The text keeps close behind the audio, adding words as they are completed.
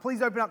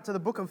Please open up to the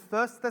book of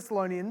 1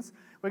 Thessalonians.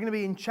 We're going to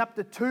be in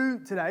chapter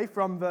 2 today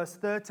from verse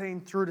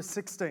 13 through to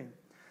 16.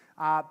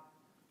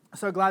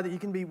 So glad that you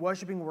can be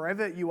worshipping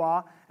wherever you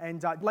are.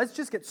 And let's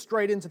just get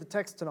straight into the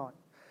text tonight.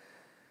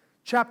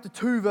 Chapter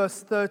 2,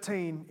 verse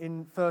 13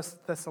 in 1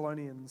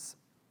 Thessalonians.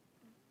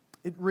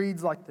 It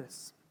reads like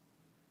this.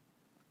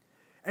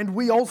 And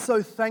we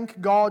also thank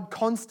God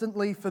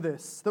constantly for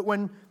this, that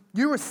when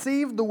you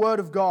received the word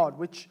of God,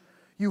 which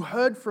you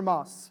heard from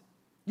us,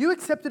 you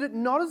accepted it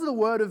not as the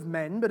word of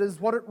men, but as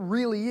what it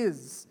really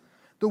is,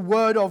 the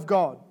word of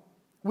God,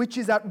 which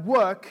is at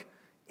work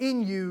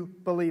in you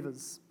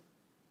believers.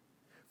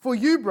 For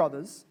you,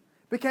 brothers,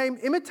 became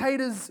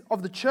imitators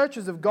of the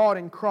churches of God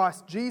in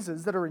Christ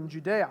Jesus that are in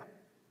Judea.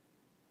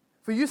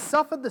 For you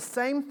suffered the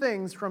same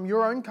things from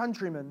your own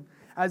countrymen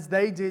as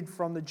they did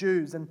from the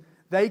Jews, and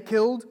they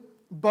killed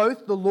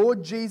both the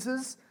Lord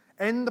Jesus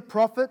and the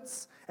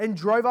prophets, and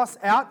drove us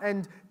out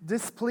and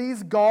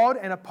displeased God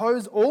and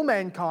opposed all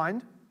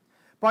mankind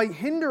by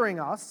hindering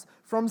us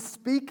from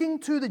speaking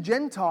to the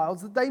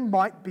Gentiles that they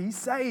might be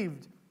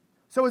saved.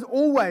 So as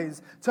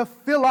always, to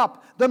fill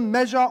up the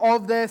measure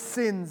of their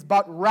sins,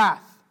 but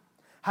wrath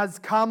has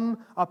come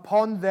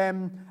upon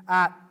them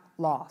at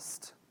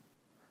last.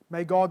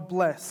 May God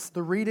bless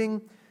the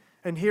reading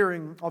and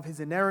hearing of His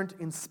inerrant,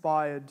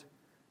 inspired,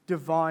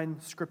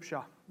 divine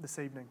Scripture this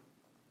evening.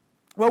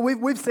 Well,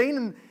 we've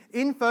seen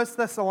in 1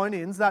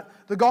 Thessalonians that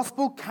the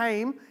gospel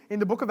came in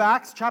the book of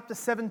Acts, chapter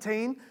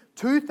 17,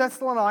 to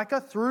Thessalonica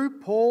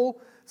through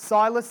Paul,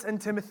 Silas, and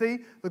Timothy.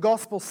 The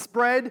gospel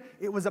spread.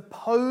 It was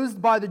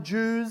opposed by the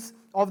Jews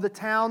of the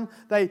town.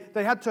 They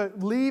had to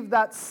leave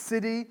that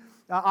city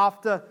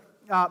after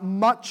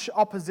much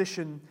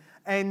opposition,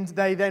 and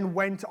they then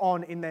went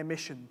on in their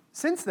mission.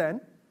 Since then,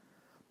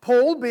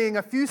 Paul, being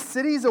a few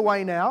cities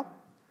away now,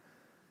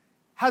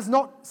 has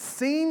not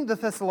seen the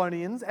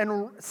Thessalonians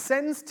and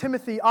sends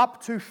Timothy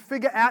up to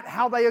figure out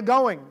how they are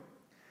going.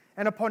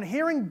 And upon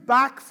hearing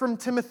back from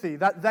Timothy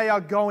that they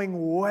are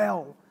going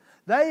well,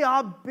 they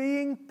are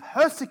being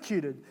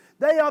persecuted,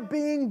 they are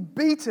being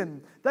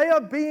beaten, they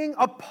are being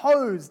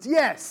opposed,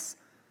 yes,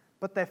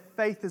 but their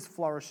faith is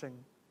flourishing.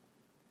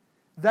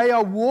 They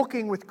are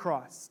walking with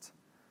Christ.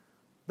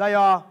 They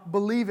are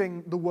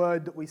believing the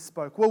word that we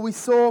spoke. Well, we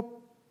saw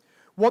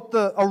what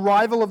the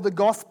arrival of the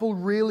gospel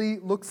really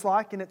looks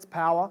like in its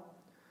power.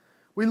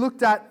 We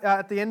looked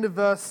at the end of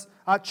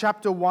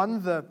chapter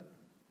 1,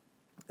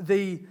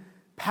 the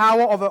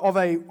power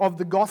of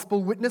the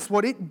gospel witness,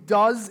 what it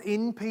does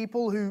in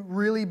people who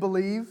really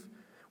believe,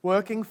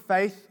 working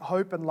faith,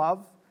 hope, and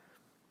love.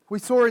 We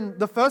saw in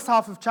the first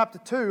half of chapter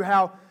 2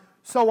 how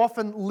so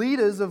often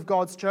leaders of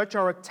God's church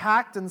are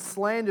attacked and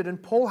slandered,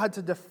 and Paul had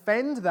to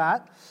defend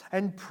that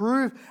and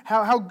prove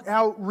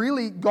how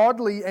really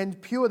godly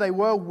and pure they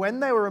were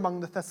when they were among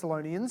the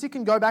Thessalonians. You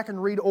can go back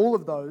and read all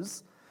of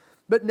those.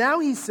 But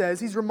now he says,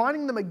 he's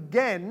reminding them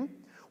again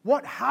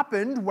what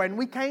happened when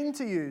we came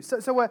to you.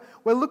 So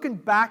we're looking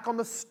back on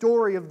the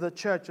story of the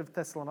church of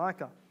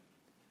Thessalonica.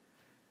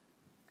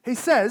 He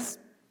says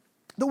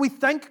that we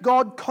thank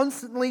God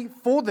constantly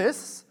for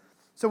this.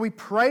 So we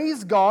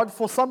praise God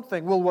for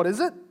something. Well, what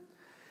is it?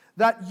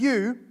 That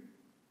you,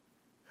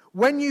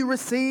 when you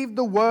received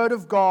the word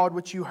of God,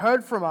 which you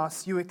heard from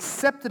us, you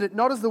accepted it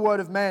not as the word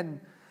of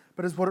men,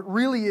 but as what it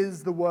really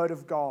is, the word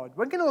of God.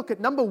 We're going to look at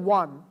number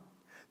 1,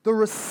 the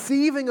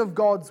receiving of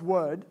God's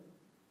word.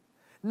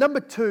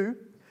 Number 2,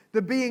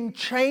 the being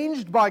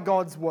changed by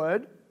God's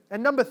word.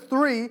 And number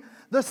 3,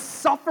 the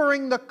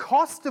suffering, the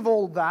cost of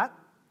all that.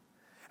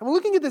 And we're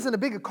looking at this in a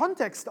bigger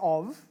context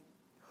of,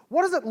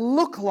 what does it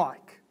look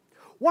like?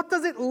 What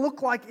does it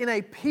look like in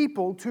a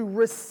people to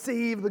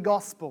receive the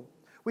gospel?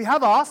 We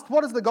have asked,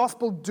 what does the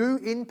gospel do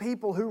in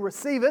people who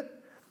receive it?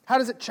 How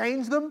does it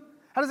change them?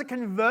 How does it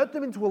convert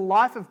them into a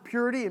life of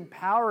purity and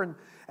power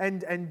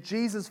and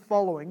Jesus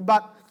following?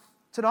 But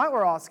tonight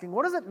we're asking,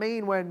 what does it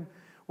mean when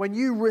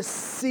you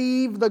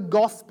receive the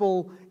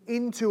gospel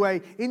into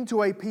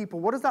a people?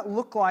 What does that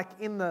look like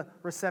in the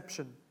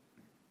reception?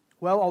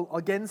 Well, I'll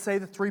again say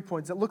the 3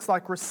 points. It looks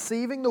like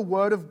receiving the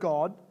word of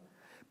God,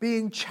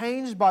 being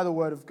changed by the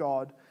word of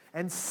God,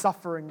 and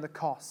suffering the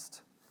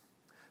cost.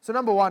 So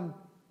number 1,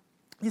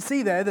 you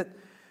see there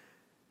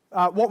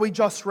that what we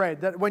just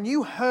read, that when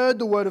you heard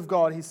the word of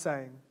God, he's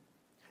saying,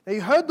 now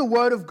you heard the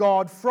word of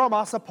God from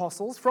us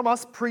apostles, from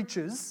us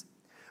preachers,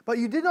 but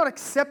you did not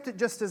accept it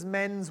just as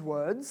men's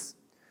words.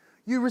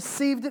 You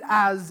received it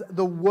as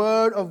the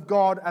word of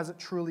God as it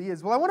truly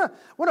is. Well, I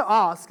want to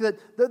ask that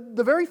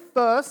the very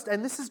first,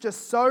 and this is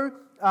just so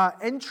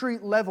entry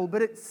level,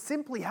 but it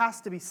simply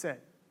has to be said.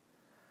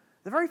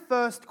 The very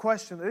first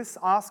question that this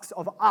asks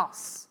of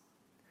us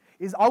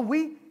is, are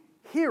we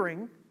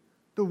hearing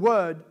the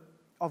word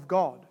of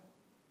God?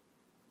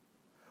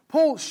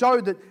 Paul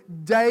showed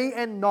that day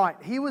and night,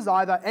 he was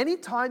either, any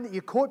time that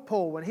you caught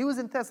Paul when he was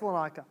in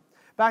Thessalonica,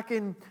 back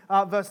in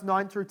verse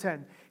 9 through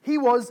 10, he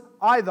was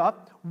either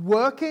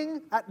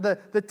working at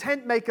the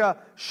tent maker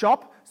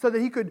shop so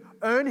that he could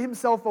earn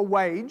himself a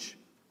wage,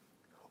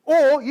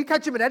 Or you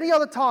catch him at any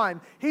other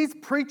time, he's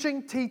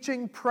preaching,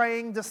 teaching,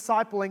 praying,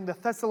 discipling the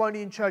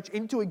Thessalonian church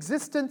into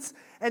existence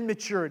and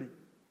maturity.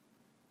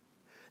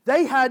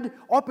 They had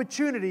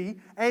opportunity,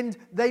 and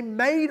they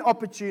made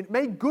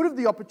good of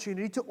the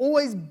opportunity to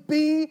always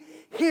be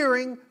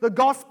hearing the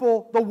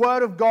gospel, the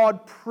word of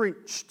God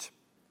preached.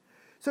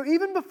 So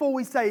even before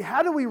we say,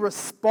 how do we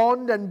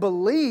respond and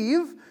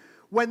believe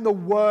when the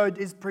word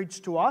is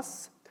preached to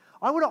us,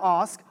 I want to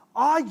ask,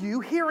 are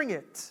you hearing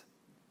it?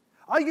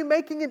 Are you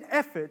making an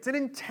effort, an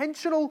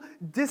intentional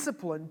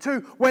discipline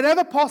to,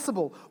 whenever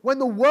possible, when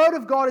the Word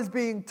of God is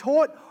being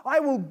taught, I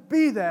will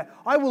be there,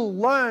 I will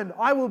learn,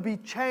 I will be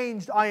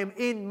changed, I am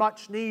in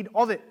much need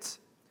of it?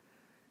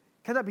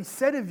 Can that be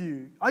said of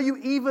you? Are you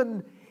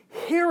even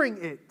hearing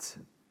it?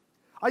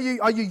 Are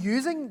you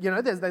using,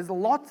 there's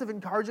lots of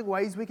encouraging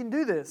ways we can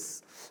do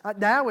this.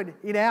 Now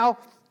in our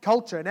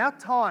culture, in our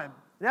time,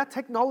 in our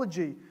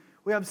technology,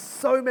 we have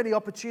so many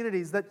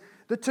opportunities that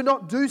to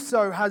not do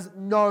so has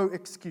no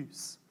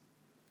excuse.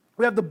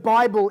 We have the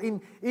Bible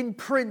in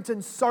print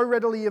and so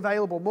readily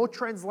available, more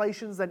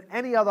translations than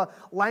any other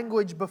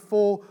language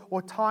before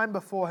or time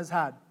before has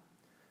had.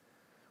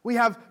 We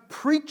have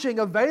preaching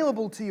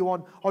available to you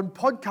on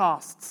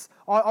podcasts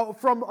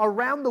from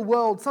around the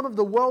world, some of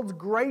the world's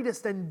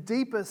greatest and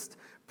deepest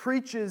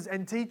preachers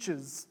and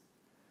teachers.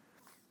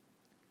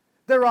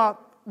 There are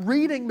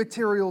reading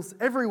materials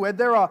everywhere.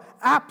 There are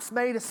apps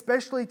made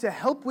especially to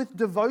help with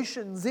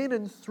devotions in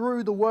and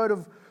through the Word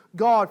of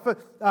God.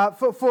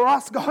 For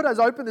us, God has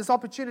opened this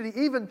opportunity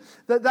even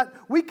that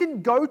we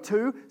can go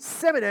to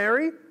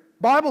seminary,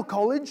 Bible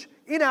college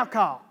in our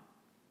car.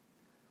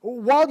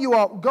 While you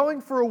are going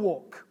for a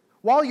walk,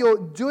 while you're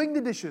doing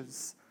the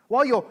dishes,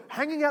 while you're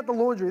hanging out the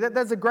laundry.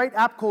 There's a great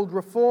app called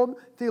Reformed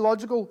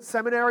Theological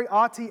Seminary,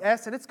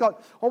 RTS, and it's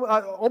got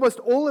almost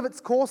all of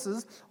its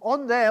courses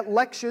on there,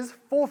 lectures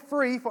for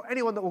free for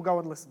anyone that will go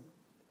and listen.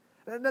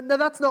 Now,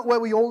 that's not where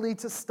we all need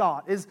to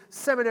start, is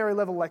seminary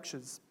level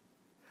lectures.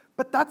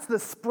 But that's the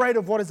spread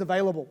of what is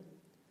available.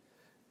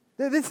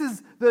 This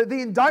is the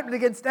indictment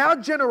against our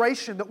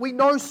generation, that we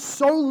know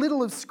so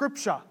little of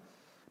Scripture,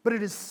 but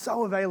it is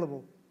so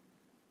available.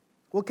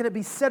 Well, can it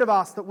be said of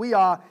us that we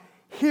are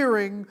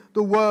hearing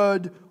the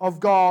Word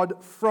of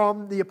God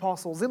from the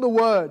apostles, in the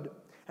Word,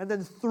 and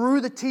then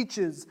through the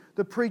teachers,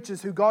 the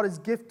preachers who God has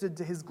gifted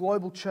to His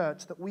global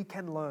church, that we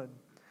can learn?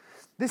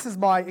 This is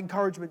my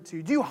encouragement to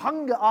you. Do you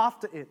hunger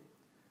after it?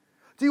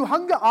 Do you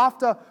hunger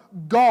after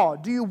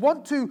God? Do you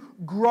want to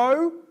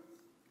grow?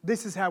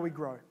 This is how we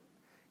grow,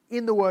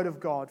 in the Word of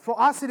God. For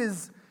us, it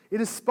is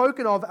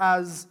spoken of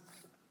as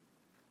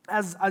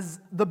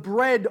the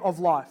bread of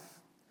life,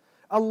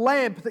 a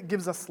lamp that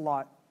gives us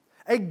light,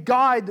 a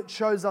guide that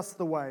shows us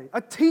the way,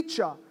 a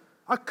teacher,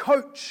 a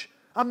coach,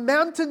 a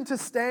mountain to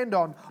stand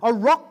on, a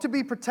rock to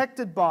be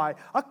protected by,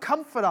 a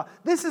comforter.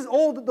 This is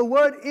all that the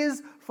Word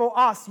is for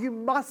us. You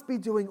must be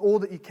doing all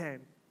that you can.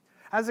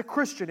 As a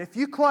Christian, if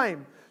you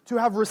claim to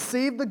have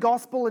received the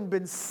gospel and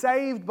been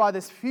saved by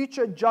this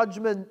future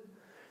judgment,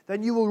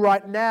 then you will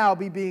right now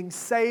be being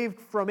saved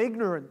from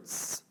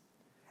ignorance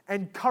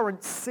and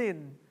current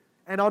sin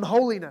and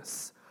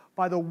unholiness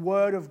by the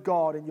Word of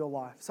God in your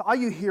life. So are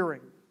you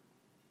hearing?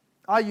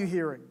 Are you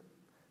hearing?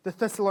 The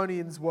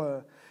Thessalonians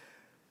were.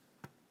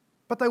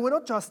 But they were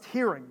not just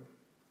hearing.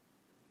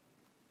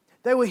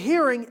 They were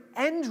hearing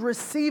and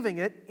receiving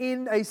it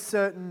in a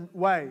certain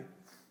way.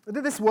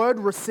 This word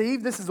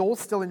receive, this is all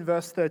still in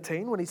verse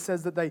 13 when he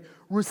says that they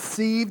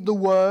received the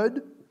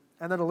word.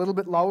 And then a little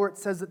bit lower it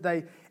says that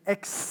they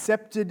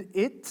accepted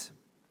it.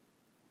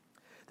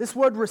 This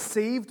word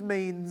received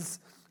means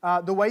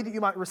the way that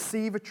you might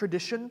receive a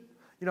tradition,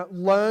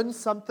 learn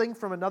something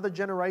from another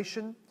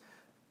generation.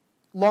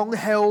 Long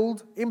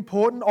held,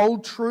 important,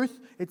 old truth,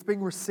 it's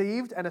being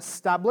received and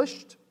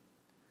established.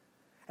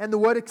 And the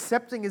word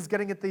accepting is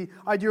getting at the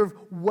idea of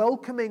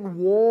welcoming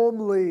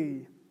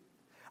warmly,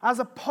 as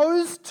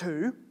opposed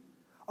to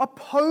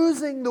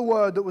opposing the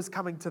word that was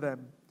coming to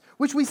them,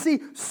 which we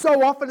see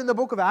so often in the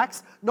book of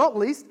Acts, not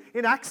least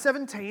in Acts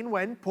 17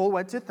 when Paul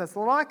went to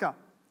Thessalonica.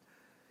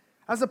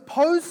 As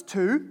opposed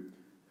to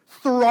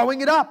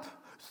throwing it up,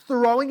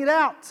 throwing it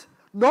out,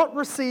 not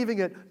receiving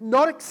it,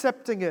 not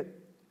accepting it.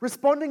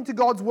 Responding to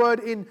God's word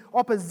in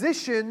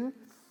opposition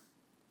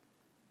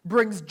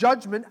brings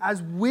judgment,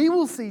 as we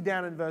will see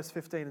down in verse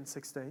 15 and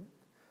 16.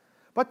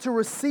 But to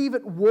receive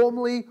it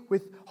warmly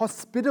with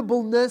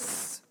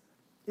hospitableness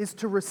is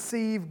to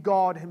receive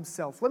God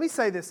Himself. Let me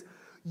say this.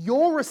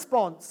 Your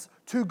response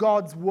to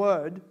God's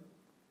word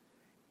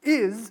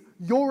is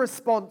your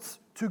response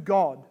to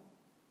God.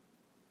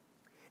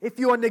 If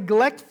you are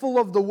neglectful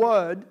of the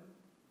word,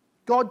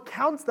 God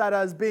counts that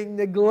as being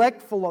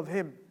neglectful of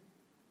Him.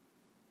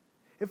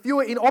 If you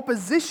are in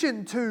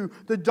opposition to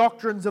the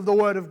doctrines of the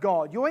Word of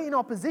God, you are in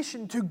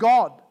opposition to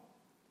God.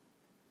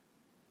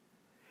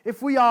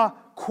 If we are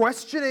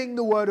questioning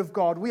the Word of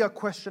God, we are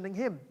questioning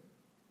Him.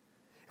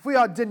 If we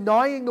are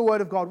denying the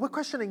Word of God,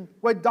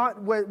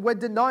 we're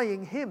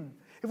denying Him.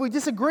 if we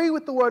disagree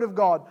with the Word of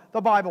God,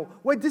 the Bible,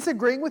 we're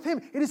disagreeing with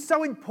Him. It is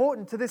so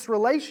important to this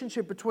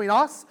relationship between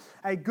us,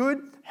 a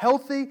good,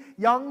 healthy,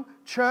 young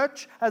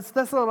church, as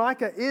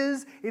Thessalonica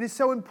is. It is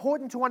so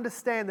important to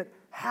understand that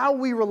how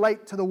we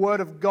relate to the Word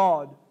of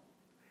God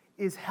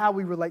is how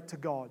we relate to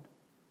God.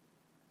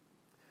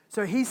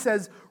 So he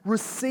says,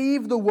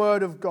 receive the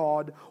Word of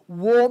God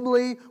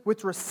warmly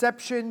with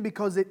reception,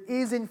 because it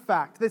is in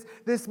fact,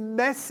 this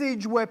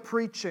message we're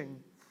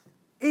preaching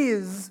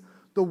is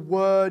the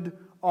Word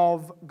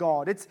of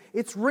God.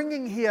 It's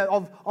ringing here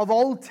of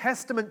Old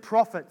Testament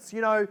prophets,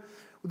 you know,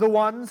 the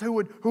ones who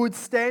would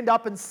stand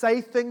up and say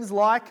things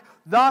like,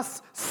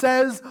 "Thus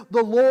says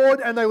the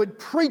Lord," and they would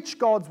preach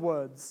God's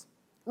words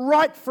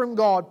right from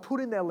God,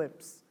 put in their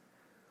lips.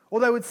 Or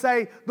they would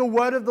say, "The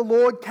word of the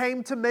Lord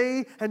came to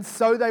me," and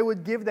so they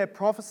would give their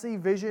prophecy,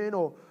 vision,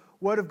 or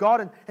word of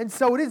God. And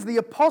so it is. The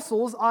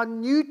apostles are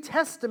New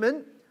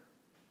Testament,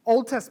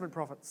 Old Testament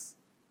prophets.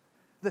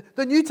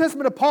 The New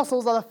Testament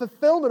apostles are the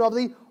fulfillment of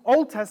the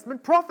Old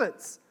Testament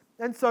prophets.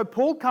 And so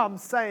Paul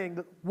comes saying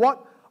that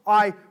what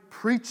I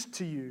preached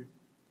to you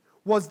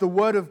was the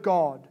Word of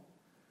God.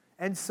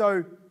 And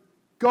so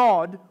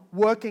God,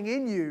 working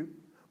in you,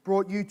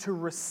 brought you to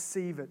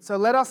receive it. So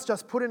let us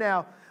just put in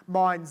our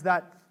minds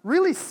that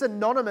really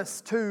synonymous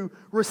to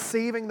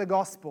receiving the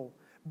gospel,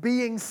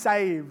 being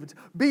saved,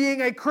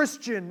 being a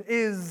Christian,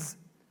 is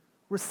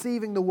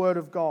receiving the Word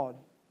of God.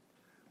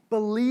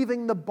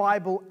 Believing the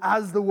Bible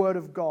as the Word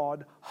of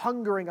God,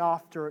 hungering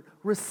after it,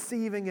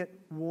 receiving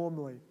it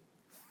warmly,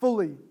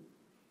 fully,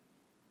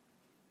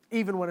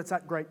 even when it's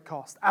at great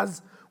cost,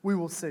 as we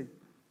will see.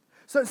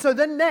 So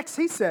then next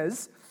he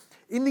says,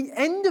 in the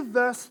end of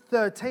verse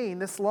 13,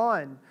 this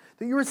line,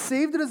 that you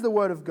received it as the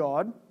Word of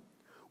God,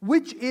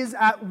 which is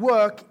at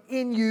work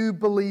in you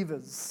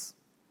believers.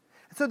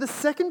 So the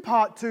second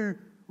part to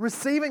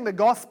receiving the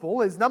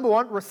gospel is, number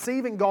one,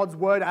 receiving God's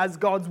Word as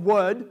God's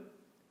Word,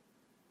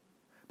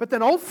 but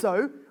then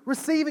also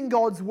receiving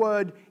God's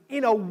Word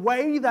in a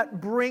way that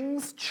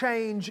brings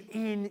change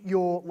in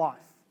your life.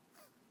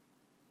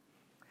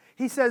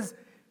 He says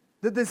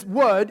that this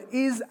Word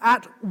is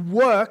at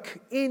work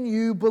in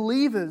you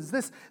believers.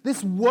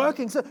 This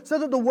working, so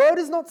that the Word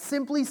is not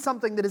simply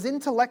something that is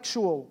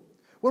intellectual.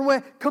 When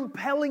we're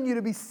compelling you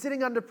to be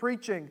sitting under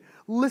preaching,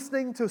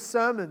 listening to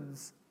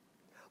sermons,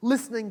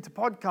 listening to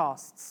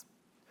podcasts,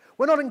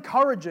 we're not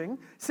encouraging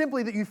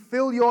simply that you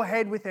fill your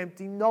head with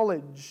empty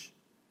knowledge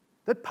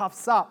that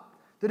puffs up,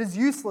 that is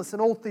useless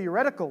and all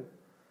theoretical,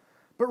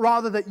 but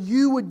rather that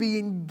you would be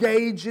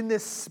engaged in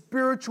this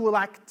spiritual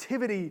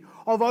activity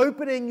of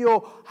opening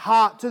your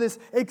heart to this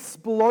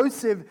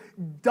explosive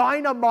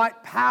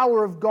dynamite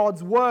power of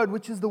God's Word,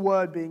 which is the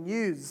Word being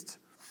used.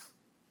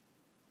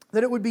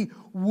 That it would be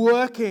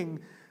working.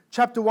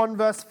 Chapter 1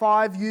 verse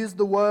 5 used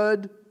the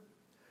word.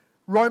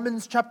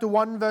 Romans chapter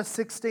 1 verse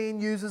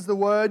 16 uses the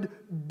word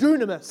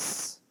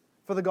dunamis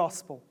for the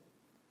gospel.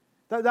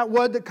 That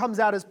word that comes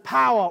out as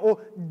power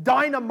or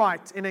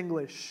dynamite in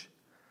English.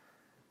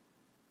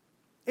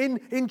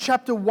 In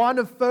chapter 1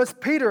 of 1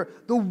 Peter,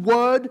 the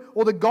word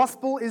or the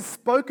gospel is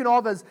spoken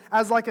of as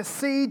like a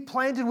seed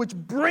planted which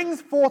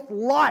brings forth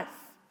life.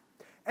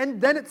 And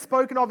then it's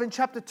spoken of in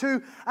chapter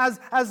 2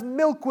 as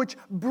milk which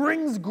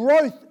brings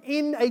growth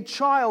in a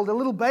child, a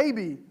little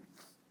baby.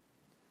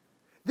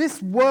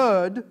 This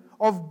word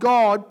of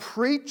God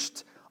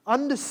preached,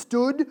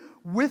 understood,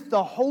 with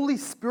the Holy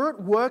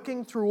Spirit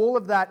working through all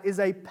of that is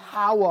a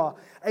power,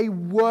 a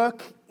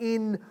work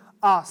in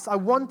us. I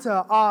want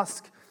to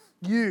ask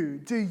you,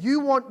 do you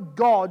want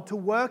God to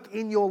work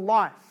in your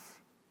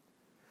life?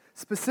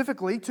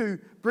 Specifically to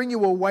bring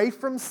you away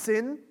from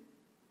sin,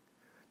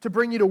 to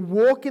bring you to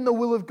walk in the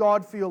will of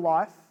God for your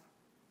life,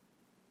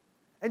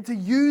 and to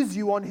use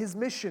you on His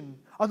mission.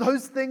 Are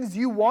those things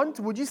you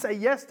want? Would you say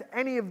yes to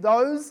any of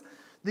those?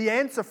 The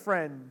answer,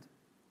 friend,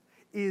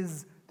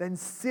 is then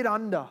sit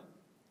under,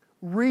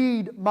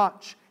 read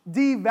much,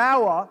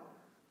 devour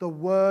the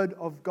Word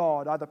of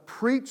God, either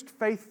preached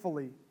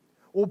faithfully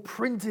or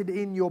printed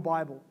in your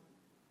Bible.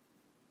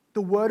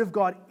 The Word of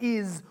God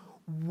is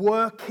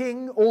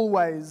working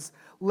always.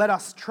 Let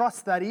us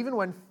trust that even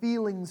when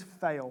feelings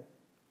fail.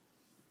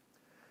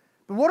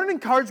 But what an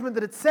encouragement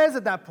that it says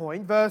at that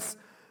point,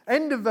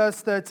 end of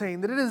verse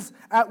 13, that it is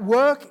at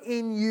work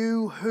in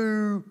you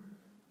who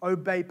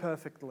obey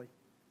perfectly.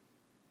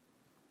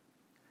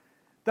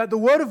 That the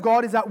Word of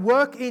God is at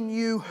work in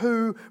you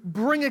who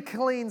bring a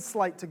clean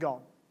slate to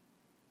God.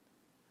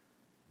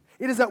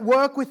 It is at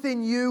work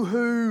within you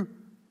who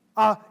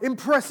are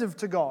impressive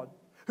to God,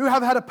 who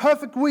have had a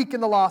perfect week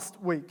in the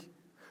last week,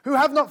 who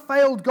have not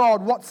failed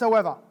God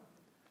whatsoever.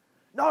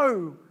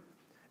 No,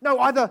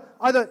 either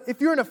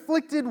if you're an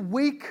afflicted,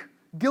 weak,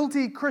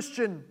 guilty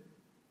Christian,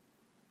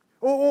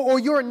 or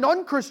you're a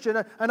non-Christian,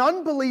 an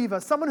unbeliever,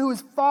 someone who is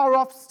far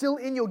off still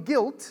in your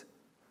guilt,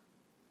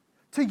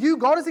 to you,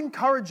 God is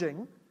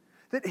encouraging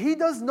that He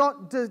does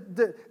not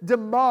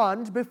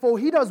demand before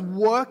He does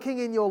working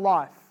in your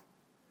life,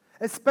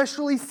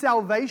 especially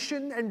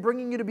salvation and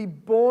bringing you to be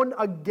born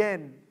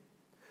again,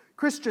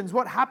 Christians,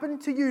 what happened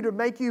to you to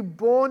make you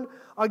born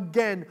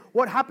again,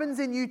 what happens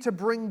in you to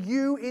bring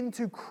you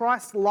into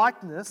Christ's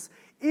likeness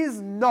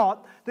is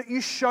not that you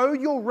show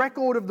your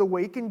record of the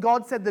week, and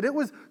God said that it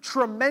was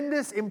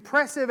tremendous,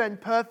 impressive, and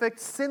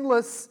perfect,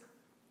 sinless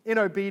in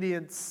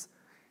obedience,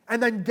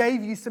 and then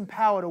gave you some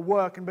power to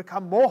work and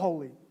become more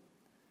holy.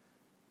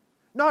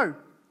 No,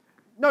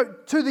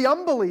 to the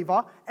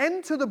unbeliever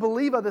and to the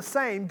believer the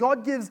same,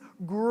 God gives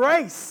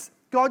grace.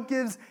 God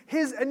gives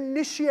His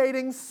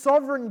initiating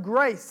sovereign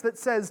grace that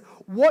says,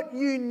 what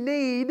you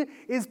need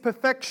is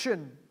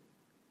perfection.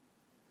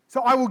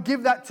 So I will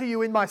give that to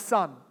you in my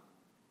Son.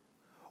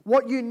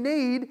 What you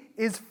need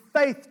is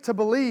faith to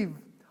believe.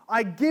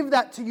 I give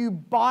that to you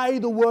by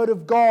the Word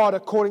of God,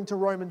 according to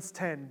Romans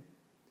 10.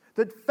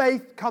 That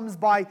faith comes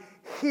by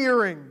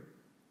hearing.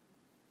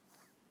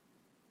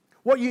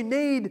 What you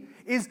need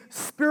is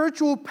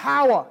spiritual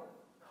power.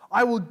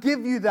 I will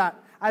give you that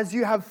as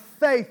you have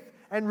faith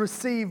and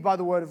receive by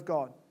the Word of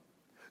God.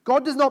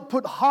 God does not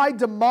put high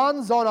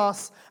demands on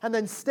us and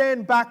then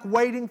stand back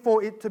waiting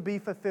for it to be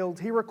fulfilled.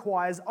 He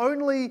requires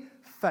only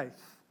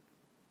faith,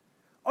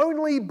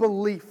 only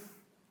belief,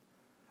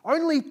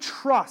 only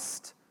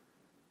trust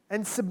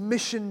and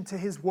submission to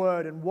His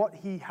Word and what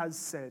He has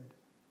said.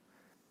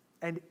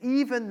 And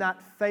even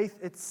that faith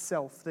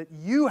itself that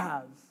you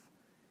have,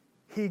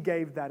 He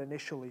gave that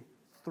initially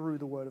through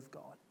the Word of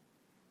God.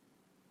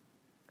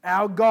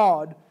 Our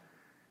God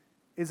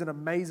is an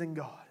amazing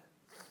God.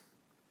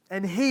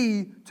 And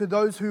He, to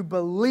those who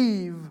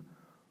believe,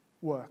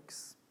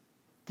 works,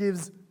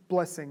 gives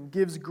blessing,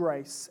 gives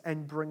grace,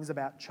 and brings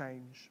about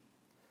change.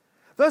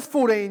 Verse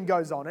 14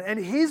 goes on,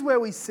 and here's where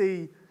we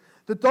see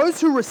that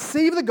those who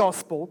receive the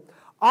gospel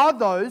are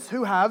those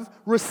who have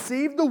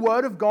received the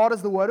Word of God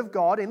as the Word of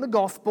God in the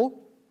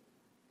gospel,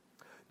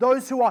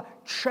 those who are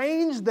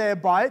changed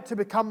thereby to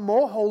become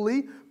more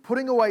holy,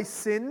 putting away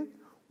sin,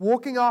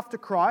 walking after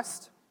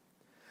Christ.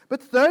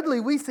 But thirdly,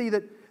 we see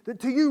that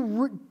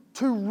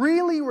to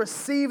really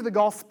receive the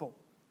gospel,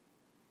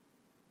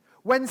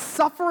 when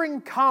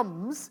suffering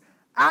comes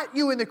at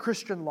you in the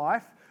Christian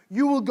life,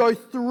 you will go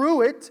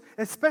through it,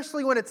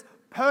 especially when it's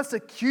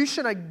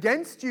persecution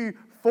against you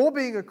for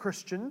being a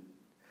Christian.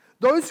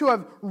 Those who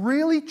have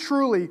really,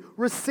 truly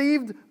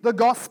received the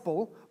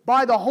gospel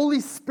by the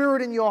Holy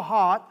Spirit in your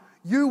heart,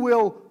 you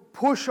will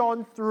push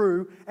on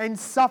through and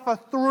suffer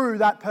through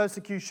that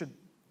persecution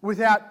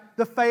without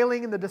the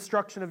failing and the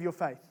destruction of your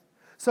faith.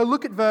 So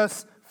look at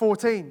verse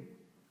 14.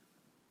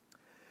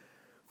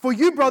 For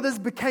you, brothers,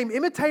 became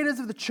imitators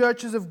of the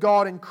churches of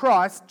God in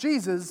Christ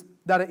Jesus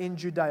that are in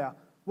Judea.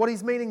 What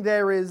he's meaning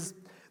there is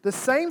the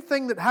same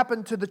thing that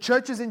happened to the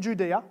churches in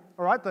Judea,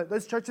 all right,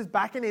 those churches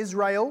back in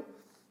Israel,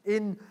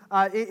 in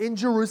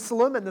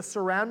Jerusalem and the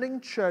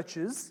surrounding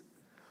churches.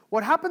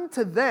 What happened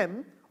to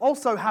them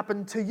also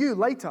happened to you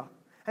later.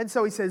 And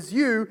so he says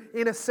you,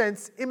 in a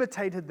sense,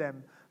 imitated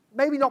them.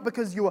 Maybe not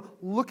because you were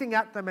looking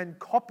at them and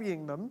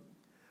copying them,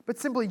 but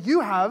simply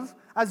you have,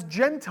 as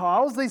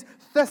Gentiles, these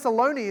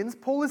Thessalonians,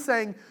 Paul is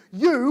saying,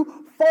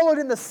 you followed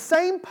in the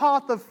same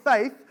path of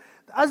faith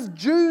as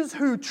Jews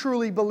who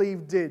truly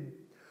believed did.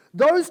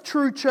 Those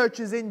true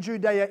churches in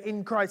Judea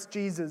in Christ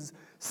Jesus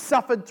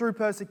suffered through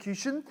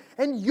persecution,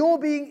 and you're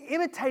being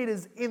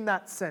imitators in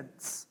that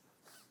sense.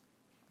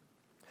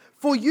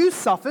 For you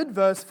suffered,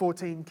 verse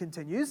 14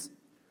 continues,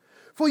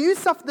 for you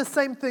suffered the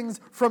same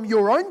things from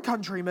your own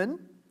countrymen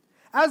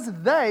as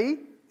they,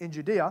 in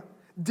Judea,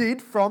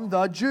 did from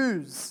the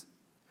Jews.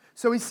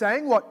 So he's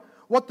saying what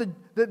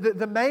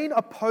the main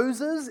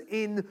opposers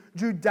in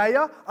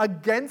Judea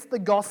against the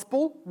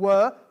gospel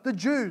were the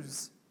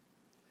Jews.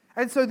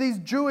 And so these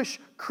Jewish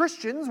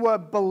Christians were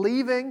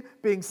believing,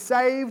 being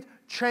saved,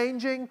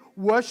 changing,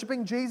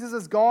 worshiping Jesus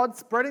as God,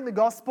 spreading the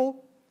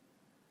gospel.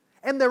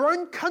 And their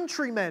own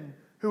countrymen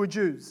who were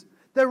Jews,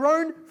 their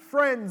own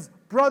friends,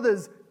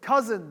 brothers,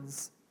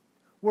 cousins,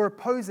 were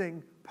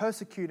opposing,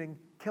 persecuting,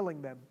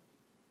 killing them.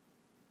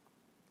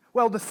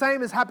 Well, the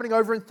same is happening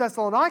over in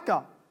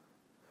Thessalonica.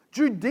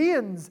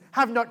 Judeans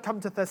have not come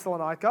to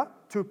Thessalonica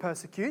to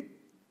persecute.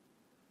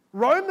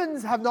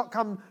 Romans have not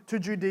come to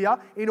Judea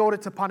in order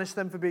to punish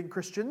them for being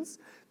Christians.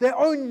 Their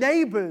own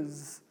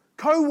neighbors,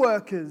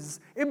 co-workers,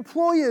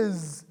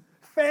 employers,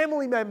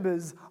 family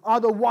members are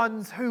the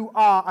ones who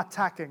are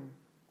attacking.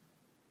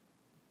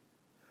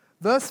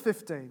 Verse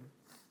 15.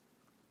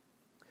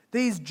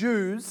 These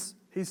Jews,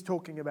 he's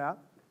talking about,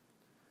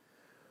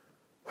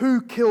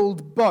 who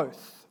killed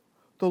both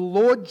the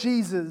Lord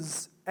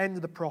Jesus and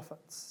the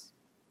prophets,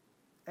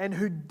 and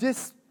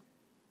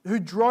who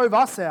drove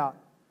us out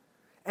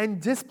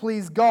and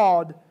displeased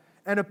God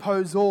and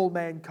oppose all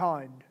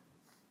mankind.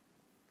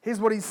 Here's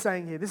what he's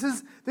saying here. This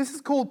is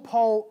called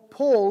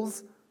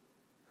Paul's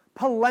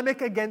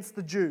polemic against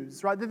the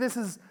Jews, right?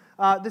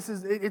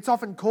 It's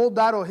often called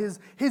that, or his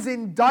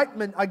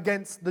indictment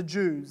against the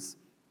Jews.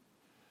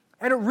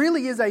 And it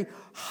really is a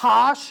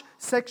harsh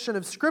section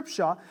of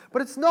Scripture,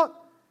 but it's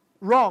not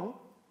wrong.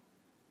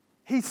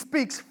 He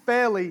speaks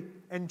fairly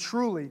and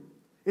truly.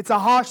 It's a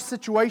harsh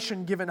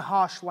situation given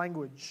harsh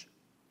language.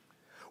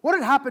 What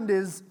had happened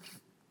is,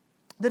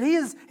 that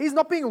he's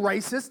not being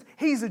racist,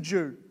 he's a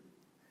Jew.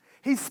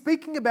 He's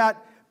speaking about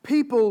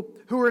people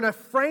who are in a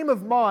frame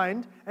of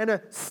mind and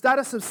a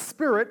status of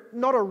spirit,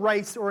 not a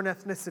race or an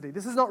ethnicity.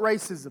 This is not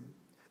racism.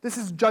 This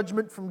is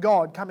judgment from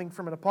God coming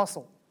from an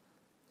apostle.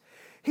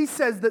 He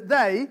says that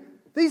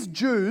these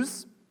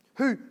Jews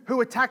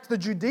who attacked the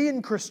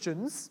Judean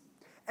Christians,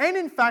 and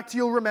in fact,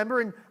 you'll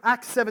remember in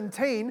Acts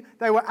 17,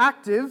 they were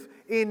active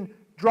in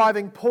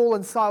driving Paul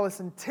and Silas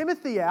and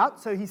Timothy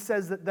out. So he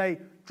says that they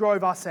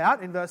drove us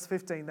out in verse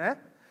 15 there.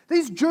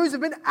 These Jews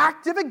have been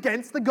active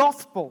against the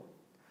gospel.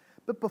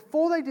 But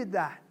before they did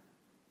that,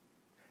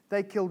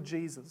 they killed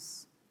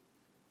Jesus.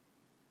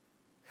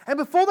 And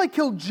before they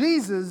killed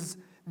Jesus,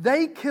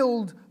 they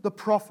killed the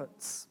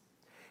prophets.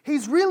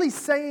 He's really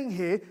saying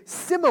here,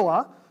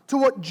 similar to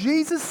what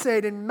Jesus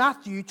said in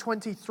Matthew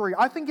 23.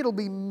 I think it'll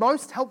be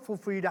most helpful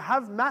for you to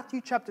have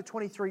Matthew chapter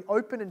 23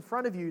 open in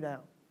front of you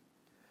now.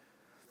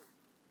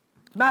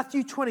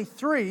 Matthew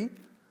 23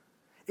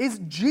 is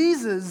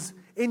Jesus'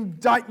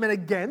 indictment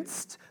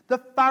against the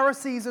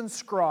Pharisees and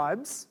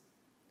scribes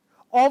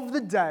of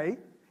the day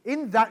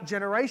in that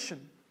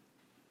generation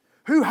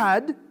who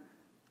had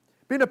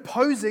been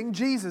opposing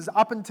Jesus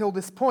up until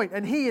this point.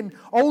 And he, in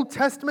Old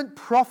Testament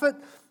prophet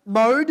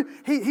mode,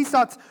 he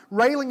starts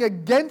railing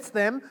against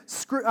them,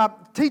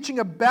 teaching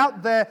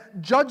about their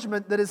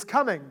judgment that is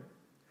coming.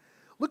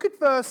 Look at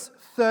verse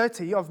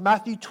 30 of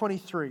Matthew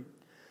 23.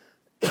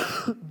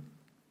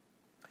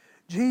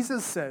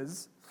 Jesus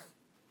says,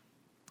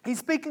 he's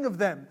speaking of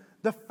them,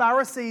 the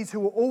Pharisees who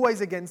were always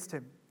against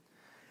him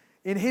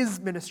in his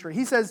ministry.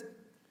 He says,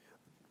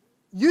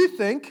 you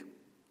think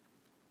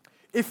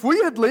if we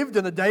had lived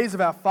in the days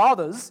of our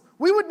fathers,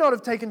 we would not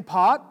have taken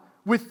part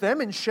with them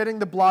in shedding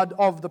the blood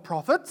of the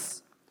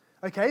prophets.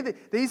 Okay,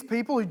 these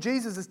people who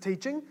Jesus is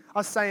teaching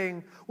are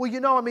saying, well,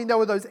 there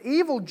were those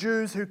evil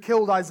Jews who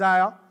killed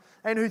Isaiah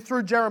and who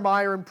threw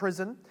Jeremiah in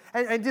prison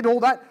and did all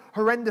that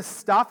horrendous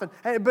stuff.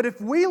 But if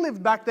we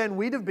lived back then,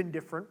 we'd have been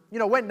different.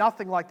 We're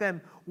nothing like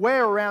them.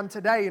 We're around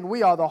today and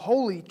we are the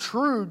holy,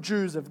 true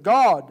Jews of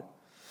God.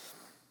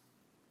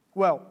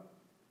 Well,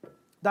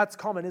 that's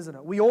common, isn't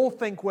it? We all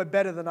think we're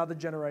better than other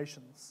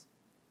generations,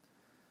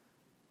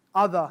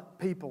 other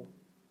people.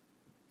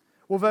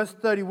 Well, verse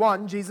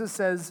 31, Jesus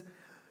says,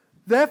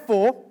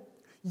 therefore,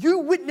 you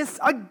witness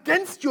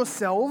against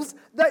yourselves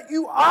that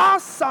you are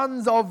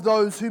sons of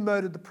those who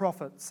murdered the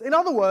prophets. In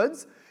other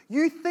words,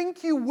 you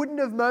think you wouldn't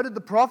have murdered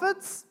the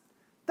prophets?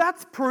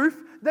 That's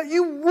proof that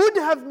you would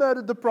have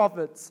murdered the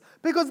prophets.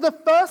 Because the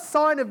first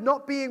sign of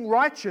not being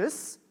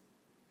righteous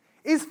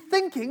is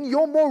thinking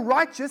you're more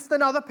righteous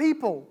than other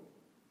people.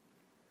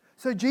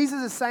 So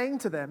Jesus is saying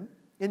to them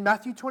in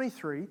Matthew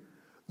 23,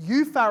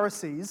 you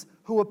Pharisees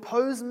who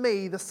oppose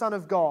me, the Son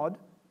of God,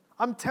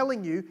 I'm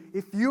telling you,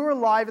 if you were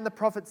alive in the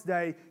prophet's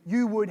day,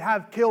 you would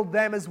have killed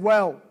them as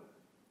well.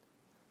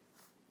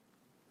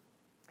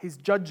 He's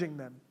judging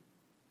them.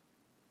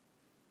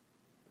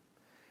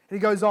 And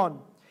he goes on.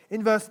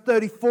 In verse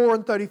 34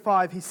 and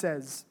 35, he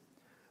says,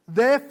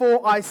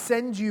 therefore I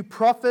send you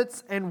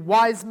prophets and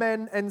wise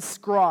men and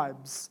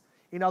scribes.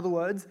 In other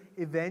words,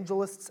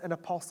 evangelists and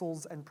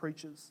apostles and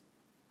preachers.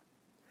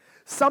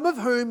 Some of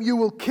whom you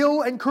will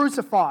kill and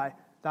crucify.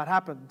 That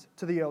happened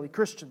to the early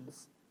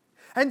Christians.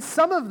 And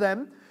some of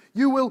them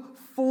you will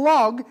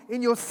flog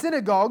in your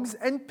synagogues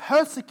and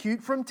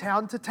persecute from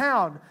town to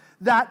town.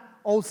 That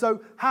also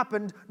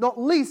happened not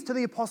least to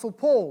the Apostle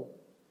Paul.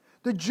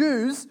 The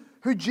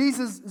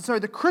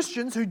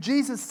Christians who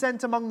Jesus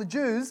sent among the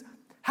Jews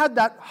had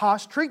that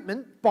harsh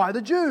treatment by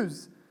the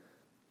Jews.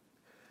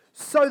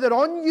 So that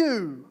on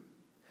you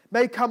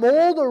may come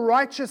all the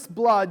righteous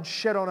blood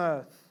shed on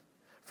earth.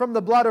 From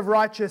the blood of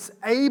righteous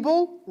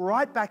Abel,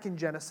 right back in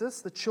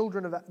Genesis, the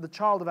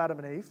child of Adam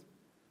and Eve,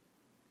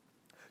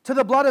 to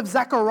the blood of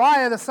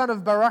Zechariah, the son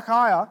of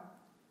Berechiah,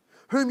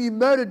 whom you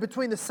murdered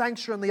between the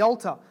sanctuary and the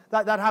altar.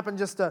 That happened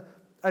just a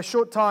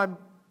short time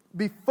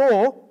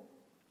before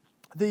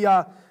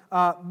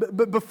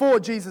before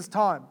Jesus'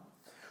 time.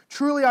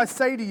 Truly I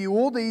say to you,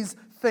 all these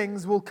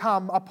things will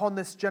come upon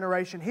this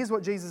generation. Here's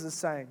what Jesus is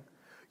saying.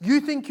 You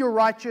think you're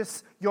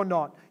righteous, you're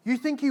not. You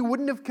think you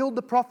wouldn't have killed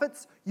the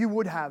prophets, you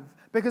would have.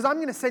 Because I'm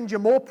going to send you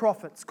more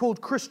prophets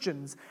called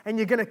Christians, and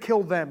you're going to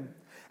kill them.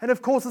 And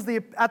of course, at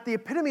the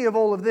epitome of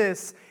all of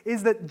this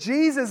is that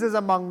Jesus is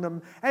among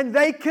them, and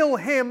they kill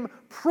him,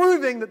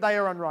 proving that they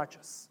are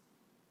unrighteous.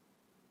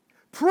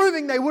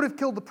 Proving they would have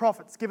killed the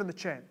prophets, given the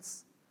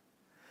chance.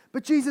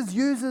 But Jesus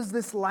uses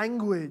this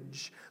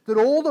language that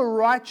all the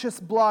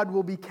righteous blood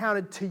will be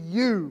counted to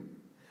you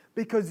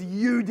because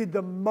you did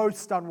the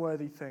most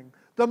unworthy thing,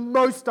 the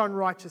most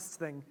unrighteous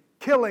thing,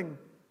 killing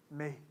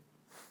me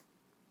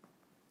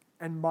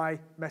and my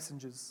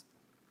messengers.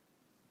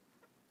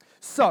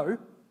 So,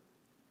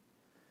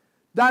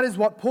 that is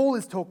what Paul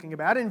is talking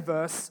about in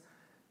verse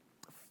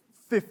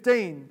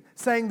 15,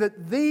 saying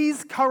that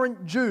these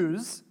current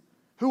Jews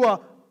who are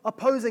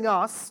opposing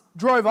us,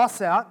 drove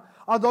us out,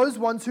 are those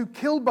ones who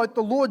killed both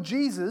the Lord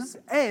Jesus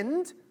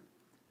and,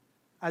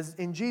 as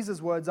in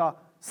Jesus' words, are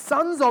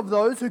sons of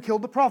those who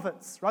killed the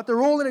prophets, right?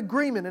 They're all in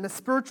agreement in a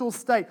spiritual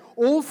state,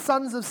 all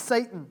sons of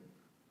Satan.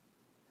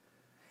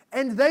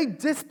 And they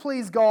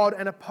displease God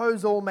and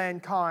oppose all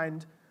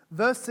mankind,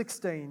 verse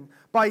 16,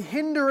 by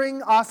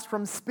hindering us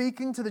from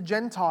speaking to the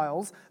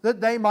Gentiles that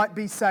they might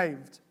be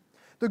saved.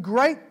 The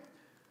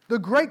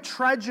great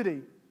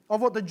tragedy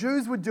of what the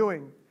Jews were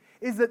doing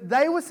is that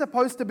they were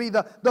supposed to be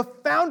the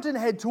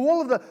fountainhead to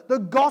all of the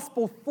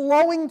gospel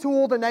flowing to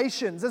all the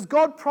nations. As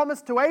God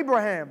promised to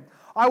Abraham,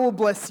 I will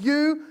bless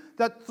you,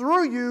 that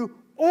through you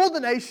all the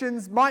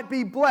nations might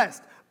be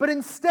blessed. But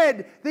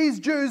instead, these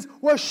Jews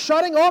were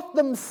shutting off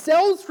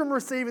themselves from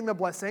receiving the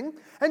blessing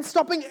and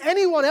stopping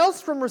anyone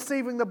else from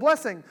receiving the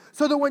blessing.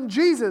 So that when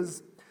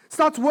Jesus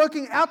starts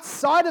working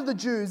outside of the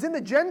Jews, in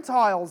the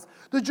Gentiles,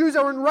 the Jews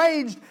are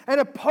enraged and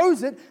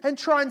oppose it and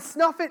try and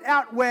snuff it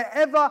out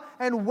wherever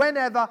and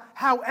whenever,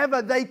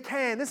 however they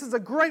can. This is a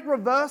great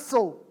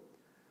reversal.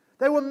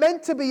 They were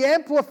meant to be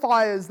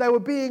amplifiers. They were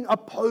being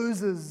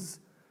opposers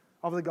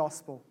of the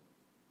gospel.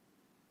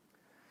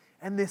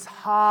 And this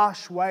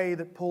harsh way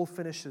that Paul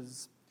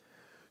finishes,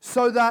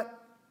 so that,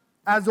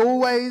 as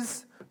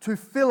always, to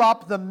fill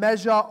up the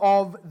measure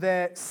of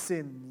their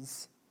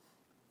sins.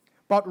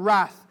 But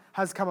wrath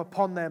has come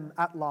upon them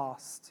at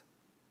last.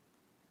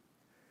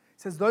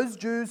 It says those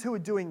Jews who are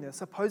doing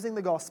this, opposing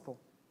the gospel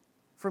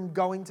from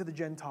going to the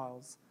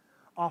Gentiles,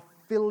 are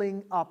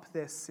filling up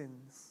their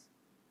sins.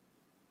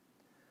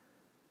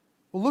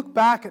 We'll look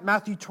back at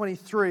Matthew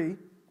 23,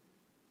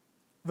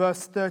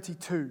 verse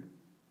 32.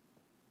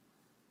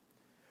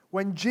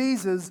 When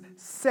Jesus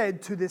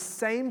said to this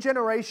same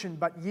generation,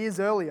 but years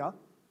earlier,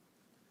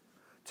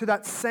 to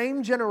that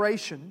same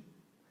generation,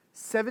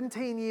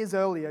 17 years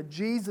earlier,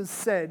 Jesus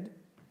said,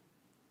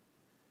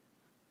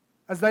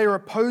 as they are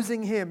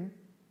opposing him,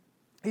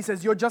 he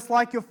says, you're just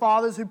like your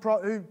fathers who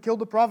killed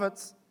the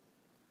prophets.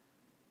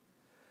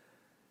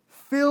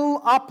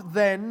 Fill up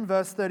then,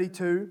 verse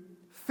 32,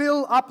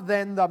 fill up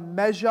then the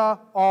measure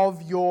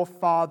of your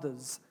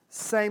fathers.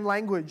 Same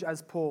language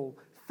as Paul.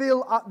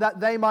 Fill up,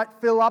 that they might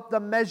fill up the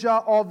measure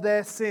of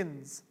their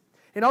sins.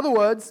 In other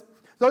words,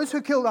 those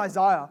who killed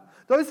Isaiah,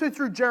 those who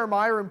threw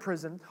Jeremiah in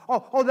prison,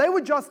 they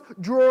were just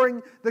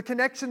drawing the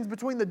connections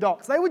between the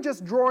dots. They were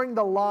just drawing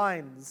the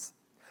lines.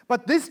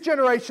 But this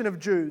generation of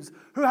Jews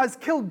who has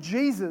killed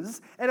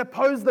Jesus and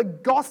opposed the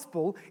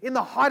gospel in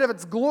the height of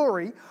its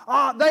glory,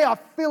 they are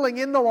filling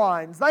in the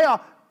lines. They are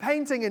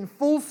painting in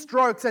full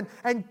strokes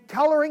and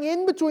colouring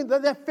in between.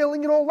 They're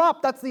filling it all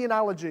up. That's the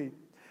analogy.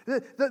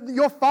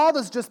 Your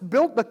fathers just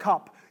built the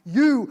cup.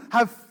 You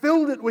have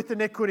filled it with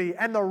iniquity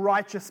and the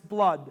righteous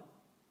blood.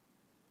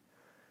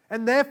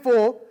 And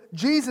therefore,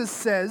 Jesus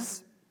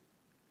says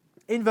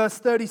in verse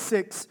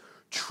 36,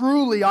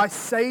 truly I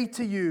say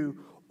to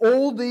you,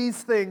 all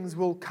these things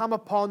will come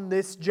upon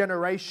this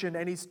generation.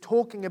 And he's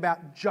talking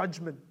about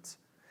judgment.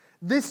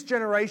 This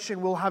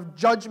generation will have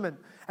judgment.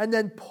 And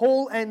then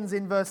Paul ends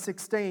in verse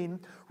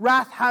 16,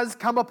 wrath has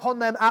come upon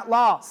them at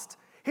last.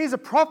 Here's a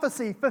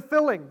prophecy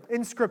fulfilling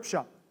in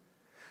Scripture.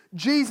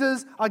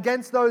 Jesus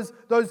against those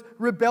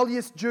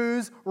rebellious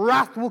Jews,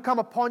 wrath will come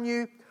upon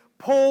you.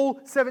 Paul,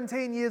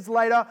 17 years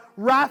later,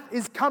 wrath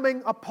is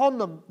coming upon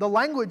them. The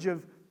language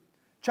of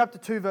chapter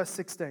 2, verse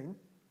 16,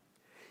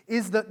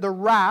 is that the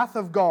wrath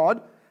of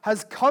God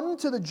has come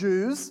to the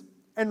Jews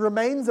and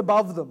remains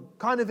above them,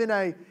 kind of in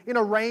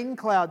a rain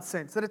cloud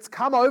sense, that it's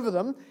come over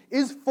them,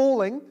 is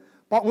falling,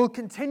 but will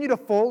continue to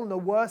fall, and the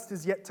worst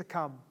is yet to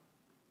come.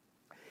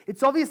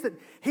 It's obvious that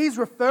he's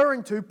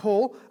referring to,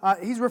 Paul,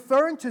 he's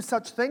referring to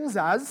such things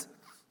as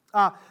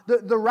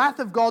the wrath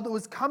of God that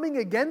was coming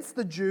against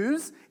the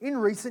Jews in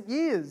recent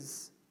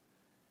years.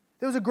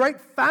 There was a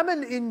great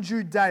famine in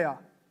Judea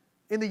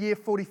in the year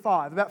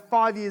 45, about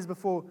 5 years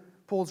before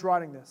Paul's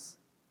writing this.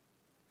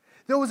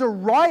 There was a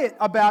riot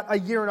about a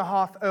year and a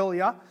half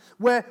earlier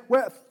where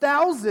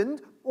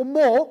 1,000 or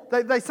more,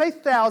 they say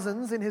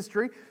thousands in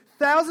history,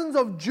 thousands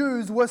of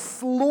Jews were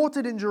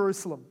slaughtered in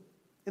Jerusalem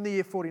in the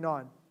year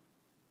 49.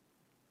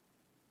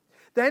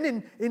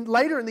 Then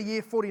later in the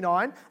year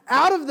 49,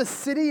 out of the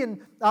city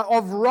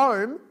of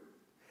Rome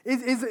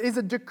is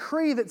a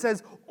decree that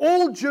says,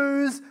 all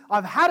Jews,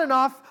 I've had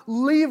enough,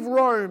 leave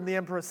Rome, the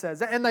emperor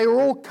says. And they are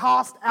all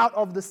cast out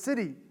of the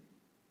city.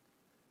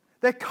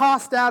 They're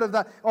cast out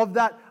of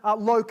that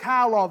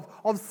locale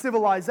of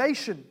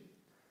civilization.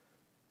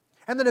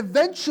 And then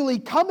eventually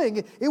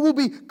coming, it will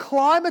be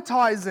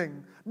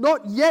climatizing.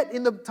 Not yet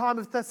in the time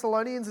of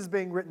Thessalonians is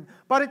being written,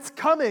 but it's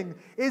coming,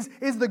 is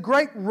the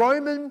great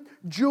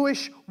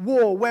Roman-Jewish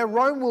war where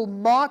Rome will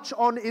march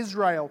on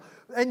Israel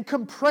and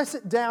compress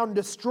it down,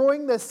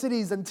 destroying their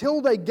cities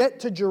until they get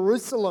to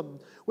Jerusalem,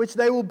 which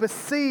they will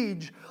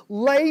besiege,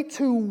 lay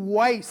to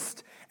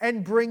waste,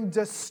 and bring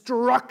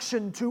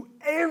destruction to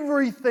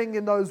everything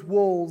in those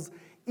walls,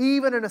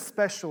 even and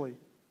especially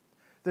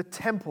the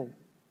temple,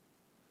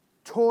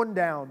 torn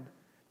down,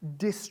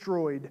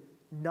 destroyed,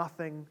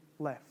 nothing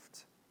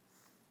left.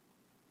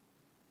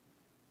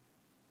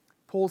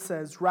 Paul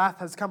says, wrath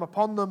has come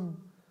upon them,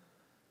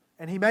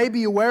 and he may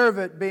be aware of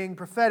it being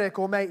prophetic,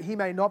 or he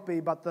may not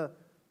be, but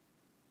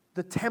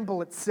the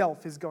temple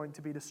itself is going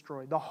to be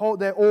destroyed.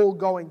 They're all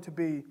going to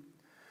be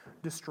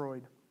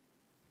destroyed.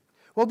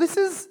 Well, these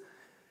are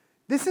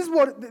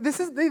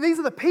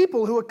the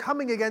people who are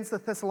coming against the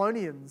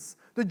Thessalonians,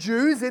 the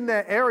Jews in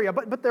their area,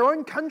 but their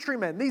own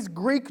countrymen, these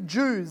Greek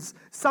Jews.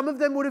 Some of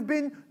them would have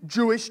been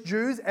Jewish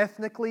Jews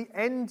ethnically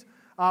and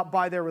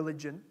by their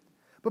religion.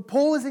 But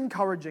Paul is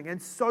encouraging,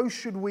 and so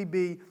should we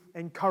be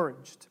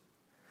encouraged,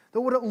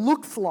 that what it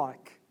looks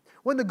like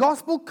when the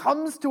gospel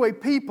comes to a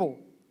people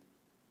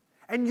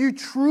and you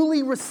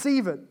truly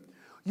receive it,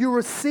 you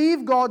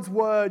receive God's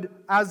word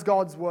as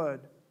God's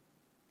word.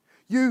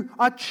 You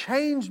are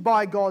changed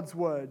by God's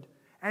word.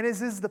 And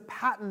as is the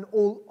pattern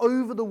all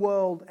over the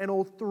world and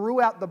all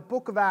throughout the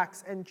book of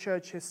Acts and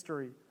church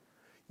history,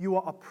 you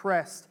are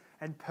oppressed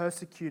and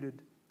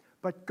persecuted,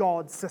 but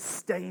God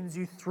sustains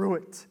you through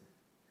it.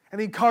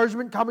 And the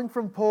encouragement coming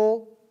from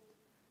Paul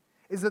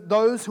is that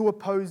those who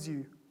oppose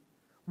you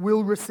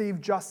will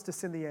receive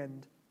justice in the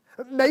end.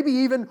 Maybe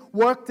even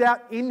worked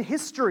out in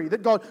history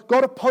that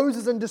God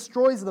opposes and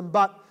destroys them.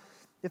 But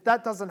if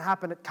that doesn't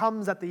happen, it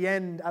comes at the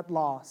end at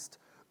last.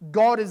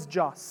 God is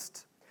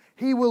just.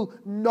 He will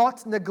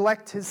not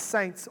neglect his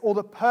saints or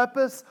the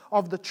purpose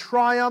of the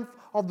triumph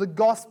of the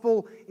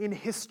gospel in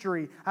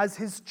history as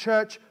his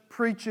church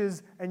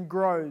preaches and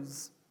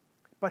grows.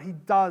 But he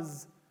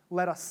does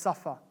let us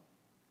suffer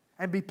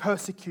and be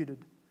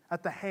persecuted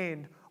at the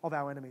hand of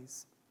our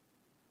enemies.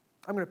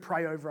 I'm going to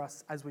pray over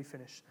us as we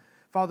finish.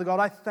 Father God,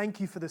 I thank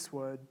you for this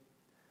word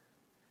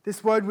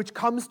which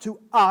comes to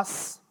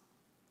us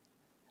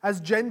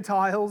as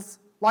Gentiles,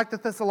 like the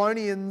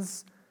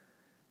Thessalonians,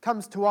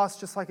 comes to us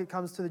just like it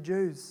comes to the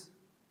Jews.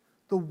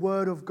 The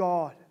word of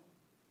God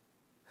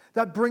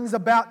that brings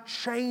about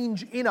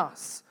change in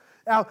us.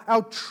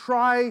 Our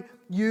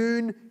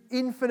triune,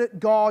 infinite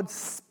God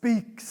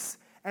speaks,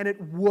 and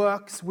it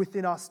works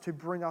within us to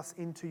bring us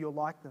into your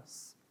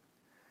likeness.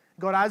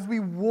 God, as we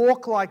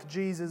walk like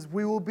Jesus,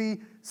 we will be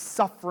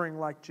suffering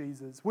like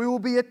Jesus. We will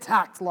be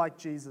attacked like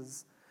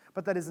Jesus.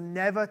 But that is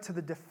never to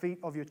the defeat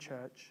of your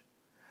church.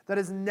 That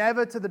is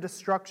never to the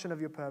destruction of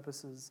your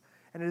purposes.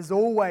 And it is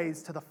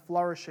always to the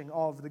flourishing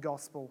of the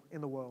gospel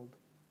in the world.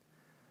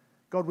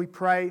 God, we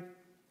pray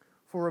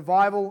for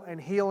revival and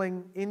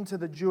healing into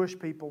the Jewish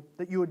people,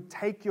 that you would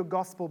take your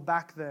gospel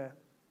back there.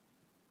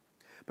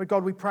 But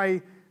God, we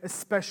pray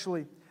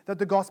especially that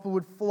the gospel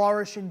would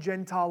flourish in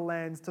Gentile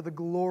lands to the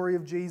glory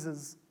of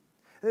Jesus.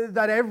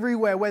 That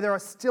everywhere where there are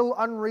still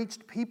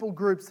unreached people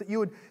groups, that you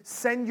would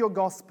send your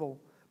gospel,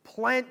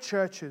 plant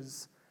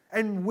churches,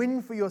 and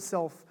win for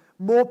yourself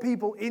more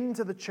people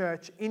into the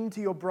church,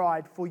 into your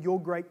bride, for your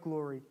great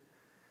glory.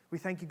 We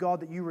thank you, God,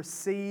 that you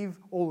receive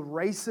all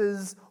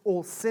races,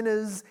 all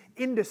sinners,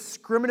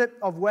 indiscriminate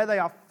of where they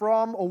are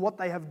from or what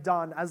they have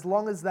done, as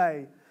long as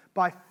they,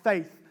 by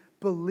faith,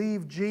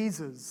 believe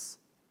Jesus,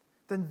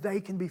 then they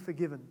can be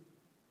forgiven.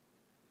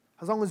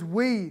 As long as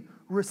we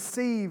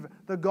receive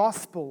the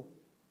gospel,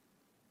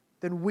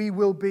 then we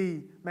will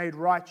be made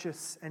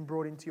righteous and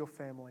brought into your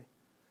family.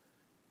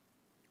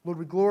 Lord,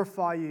 we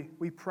glorify you,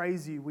 we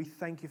praise you, we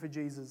thank you for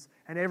Jesus.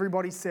 And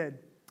everybody said,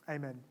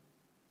 amen.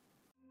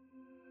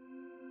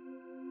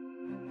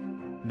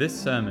 This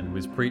sermon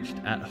was preached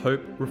at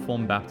Hope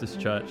Reformed Baptist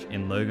Church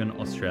in Logan,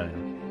 Australia.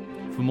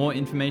 For more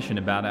information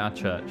about our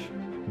church,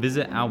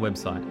 visit our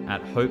website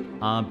at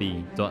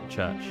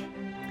hoperb.church.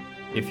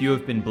 If you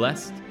have been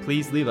blessed,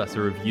 please leave us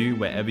a review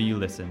wherever you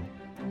listen.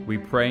 We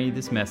pray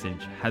this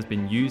message has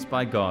been used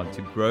by God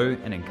to grow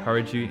and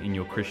encourage you in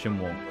your Christian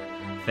walk.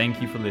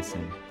 Thank you for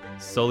listening.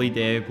 Soli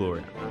Deo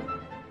Gloria.